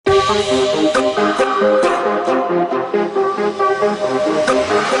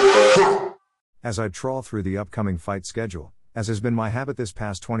As I trawl through the upcoming fight schedule, as has been my habit this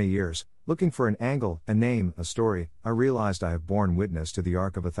past 20 years, looking for an angle, a name, a story, I realized I have borne witness to the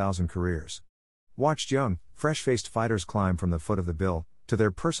arc of 1,000 careers. Watched young, fresh-faced fighters climb from the foot of the bill to their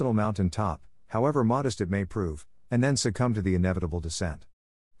personal mountain top, however modest it may prove, and then succumb to the inevitable descent.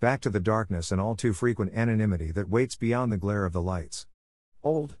 Back to the darkness and all too frequent anonymity that waits beyond the glare of the lights.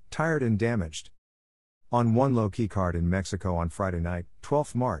 Old, tired and damaged. On one low-key card in Mexico on Friday night,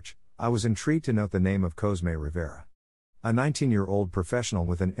 12th March, I was intrigued to note the name of Cosme Rivera. A 19-year-old professional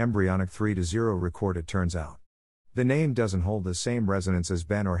with an embryonic 3-0 record, it turns out. The name doesn't hold the same resonance as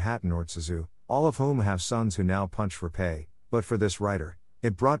Ben or Hatton or Tszyu, all of whom have sons who now punch for pay, but for this writer,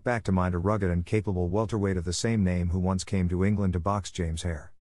 it brought back to mind a rugged and capable welterweight of the same name who once came to England to box James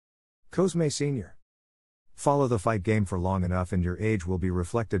Hare. Cosme Sr. Follow the fight game for long enough and your age will be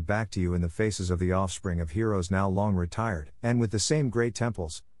reflected back to you in the faces of the offspring of heroes now long retired, and with the same great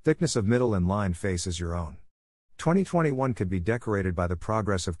temples, thickness of middle and lined face as your own. 2021 could be decorated by the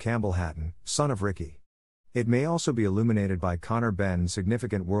progress of Campbell Hatton, son of Ricky. It may also be illuminated by Conor Benn's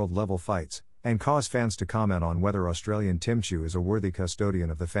significant world-level fights, and cause fans to comment on whether Australian Tim Tszyu is a worthy custodian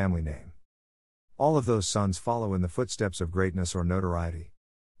of the family name. All of those sons follow in the footsteps of greatness or notoriety,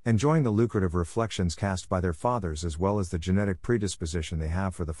 enjoying the lucrative reflections cast by their fathers as well as the genetic predisposition they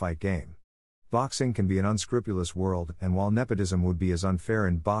have for the fight game. Boxing can be an unscrupulous world, and while nepotism would be as unfair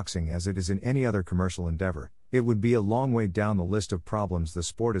in boxing as it is in any other commercial endeavor, it would be a long way down the list of problems the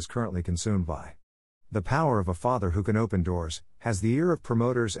sport is currently consumed by. The power of a father who can open doors, has the ear of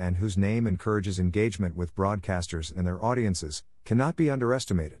promoters, and whose name encourages engagement with broadcasters and their audiences, cannot be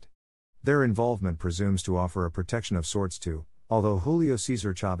underestimated. Their involvement presumes to offer a protection of sorts too, although Julio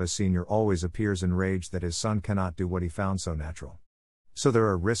Cesar Chavez Sr. always appears enraged that his son cannot do what he found so natural. So there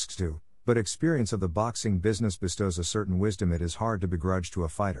are risks too, but experience of the boxing business bestows a certain wisdom it is hard to begrudge to a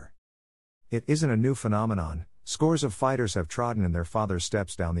fighter. It isn't a new phenomenon, scores of fighters have trodden in their father's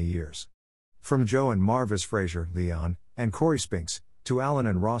steps down the years. From Joe and Marvis Frazier, Leon, and Corey Spinks, to Alan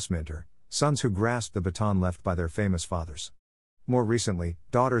and Ross Minter, sons who grasped the baton left by their famous fathers. More recently,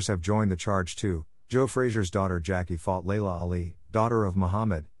 daughters have joined the charge too. Joe Frazier's daughter Jackie fought Layla Ali, daughter of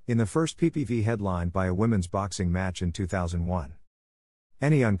Muhammad, in the first PPV headlined by a women's boxing match in 2001.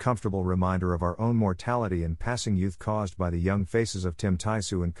 Any uncomfortable reminder of our own mortality and passing youth caused by the young faces of Tim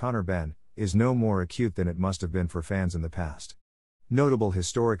Tszyu and Conor Benn is no more acute than it must have been for fans in the past. Notable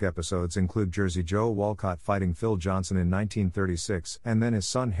historic episodes include Jersey Joe Walcott fighting Phil Johnson in 1936 and then his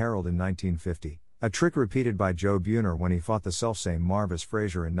son Harold in 1950, a trick repeated by Joe Buhner when he fought the selfsame Marvis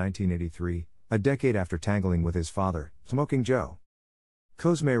Frazier in 1983, a decade after tangling with his father, Smoking Joe.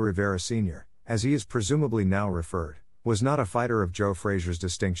 Cosme Rivera Sr., as he is presumably now referred, was not a fighter of Joe Frazier's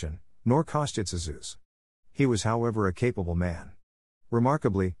distinction, nor Kostya Tszyu's. He was however a capable man.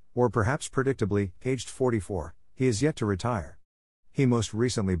 Remarkably, or perhaps predictably, aged 44, he is yet to retire. He most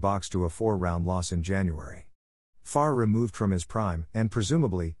recently boxed to a 4-round loss in January. Far removed from his prime, and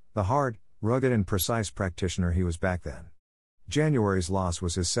presumably, the hard, rugged and precise practitioner he was back then. January's loss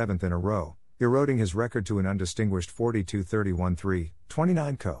was his 7th in a row, eroding his record to an undistinguished 42-31-3,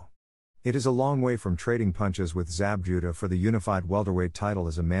 29 KO. It is a long way from trading punches with Zab Judah for the unified welterweight title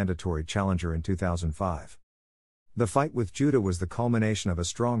as a mandatory challenger in 2005. The fight with Judah was the culmination of a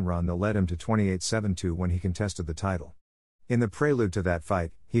strong run that led him to 28-7-2 when he contested the title. In the prelude to that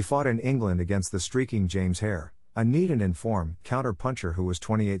fight, he fought in England against the streaking James Hare, a neat and in-form counter-puncher who was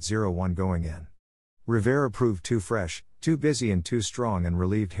 28-0-1 going in. Rivera proved too fresh, too busy and too strong and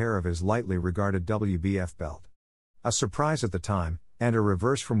relieved Hare of his lightly regarded WBF belt. A surprise at the time, and a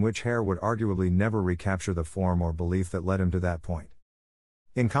reverse from which Hare would arguably never recapture the form or belief that led him to that point.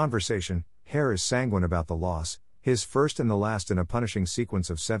 In conversation, Hare is sanguine about the loss, his first and the last in a punishing sequence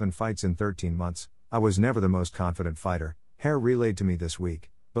of 7 fights in 13 months. I was never the most confident fighter, Hare relayed to me this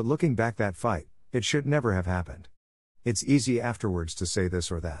week, but looking back that fight, it should never have happened. It's easy afterwards to say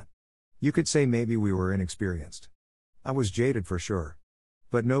this or that. You could say maybe we were inexperienced. I was jaded for sure.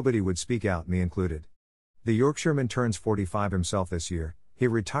 But nobody would speak out, me included. The Yorkshireman turns 45 himself this year. He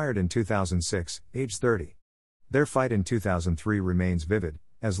retired in 2006, age 30. Their fight in 2003 remains vivid,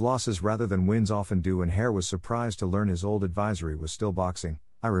 as losses rather than wins often do, and Hare was surprised to learn his old advisory was still boxing.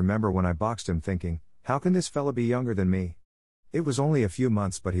 I remember when I boxed him thinking, how can this fella be younger than me? It was only a few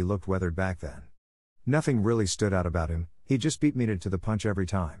months, but he looked weathered back then. Nothing really stood out about him, he just beat me to the punch every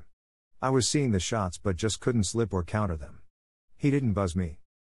time. I was seeing the shots but just couldn't slip or counter them. He didn't buzz me.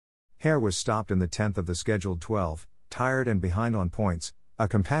 Hare was stopped in the 10th of the scheduled 12, tired and behind on points, a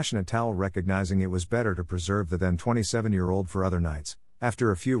compassionate towel recognizing it was better to preserve the then 27-year-old for other nights,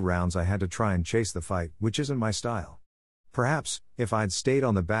 After a few rounds I had to try and chase the fight, which isn't my style. Perhaps, if I'd stayed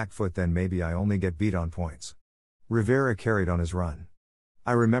on the back foot then maybe I only get beat on points. Rivera carried on his run.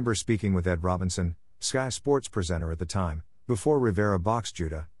 I remember speaking with Ed Robinson, Sky Sports presenter at the time. Before Rivera boxed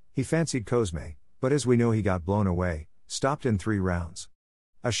Judah, he fancied Cosme, but as we know he got blown away, stopped in 3 rounds.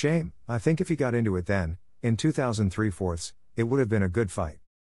 A shame. I think if he got into it then, in 2003/4, it would have been a good fight.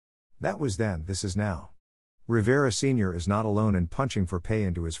 That was then, this is now. Rivera Sr. is not alone in punching for pay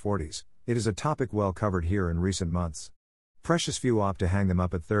into his 40s, it is a topic well covered here in recent months. Precious few opt to hang them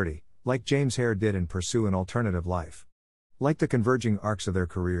up at 30, like James Hare did, and pursue an alternative life. Like the converging arcs of their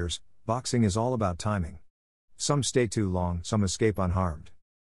careers, boxing is all about timing. Some stay too long, some escape unharmed.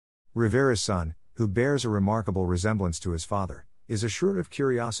 Rivera's son, who bears a remarkable resemblance to his father, is assured of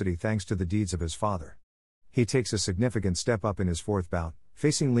curiosity thanks to the deeds of his father. He takes a significant step up in his 4th bout,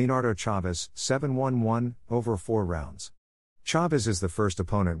 facing Leonardo Chavez, 7-1-1, over 4 rounds. Chavez is the first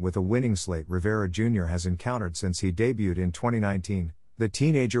opponent with a winning slate Rivera Jr. has encountered since he debuted in 2019. The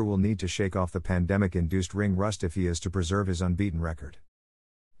teenager will need to shake off the pandemic-induced ring rust if he is to preserve his unbeaten record.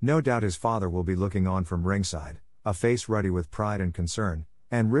 No doubt his father will be looking on from ringside, a face ruddy with pride and concern,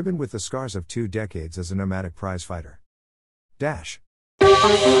 and ribboned with the scars of 2 decades as a nomadic prizefighter. Dash.